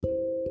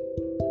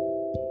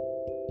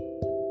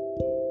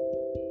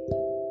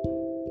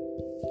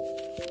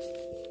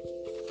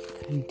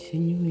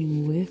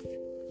Continuing with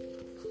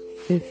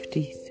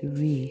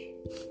 53,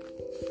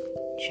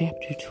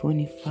 chapter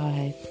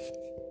 25,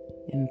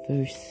 and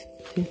verse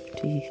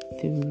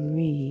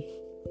 53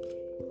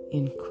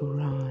 in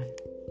Quran.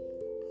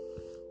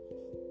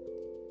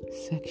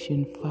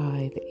 Section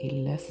 5, a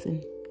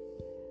lesson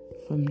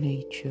from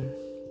nature.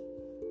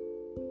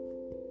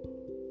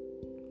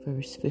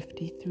 Verse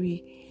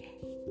 53,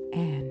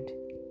 and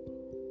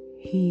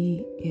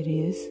He it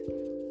is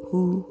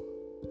who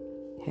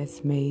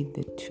has made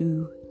the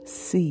two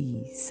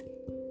seas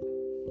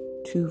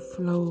to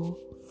flow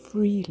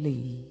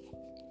freely,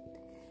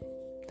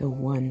 the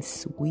one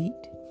sweet,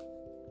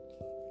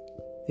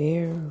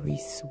 very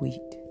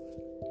sweet,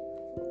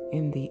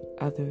 and the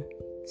other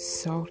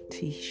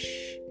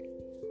saltish,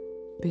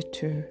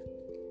 bitter,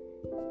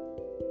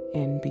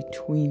 and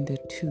between the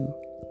two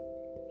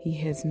He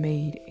has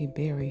made a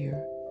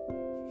barrier,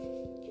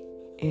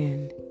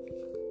 an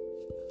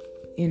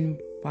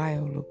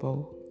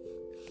inviolable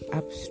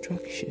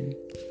obstruction.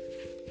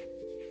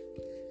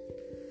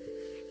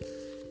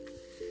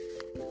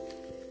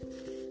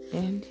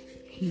 And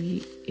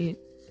He it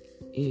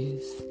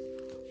is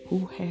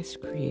who has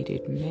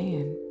created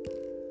man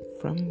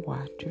from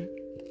water.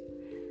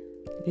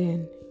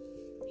 Then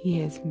He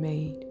has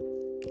made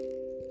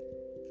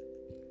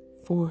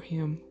for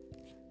him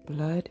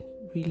blood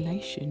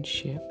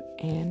relationship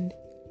and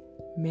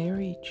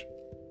marriage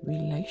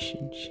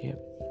relationship,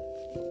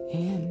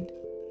 and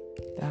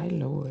thy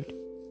Lord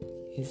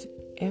is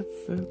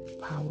ever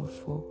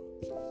powerful.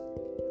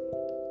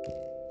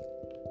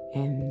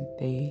 And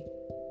they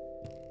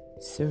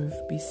serve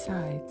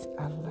besides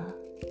Allah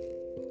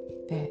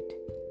that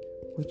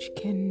which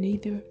can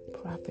neither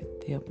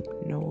profit them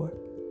nor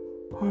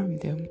harm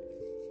them,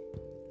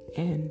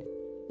 and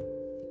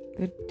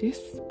the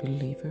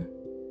disbeliever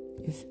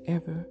is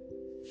ever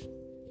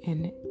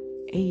an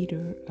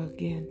aider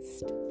against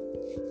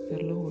the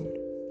Lord.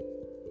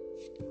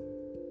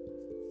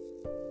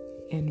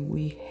 And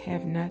we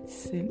have not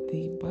sent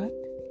thee but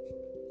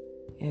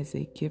as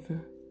a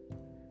giver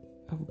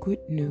of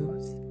good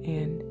news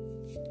and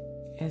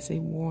as a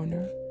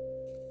warner.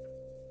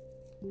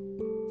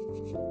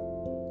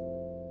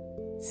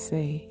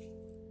 Say,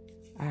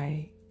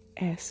 I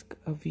ask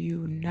of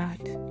you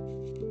not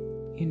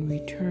in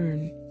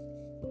return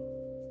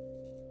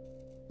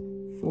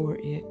for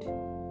it,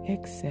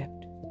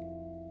 except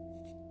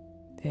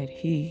that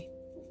He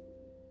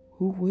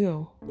who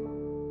will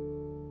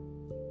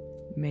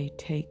may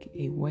take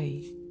a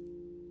way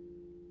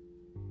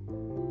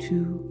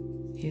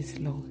to His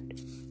Lord.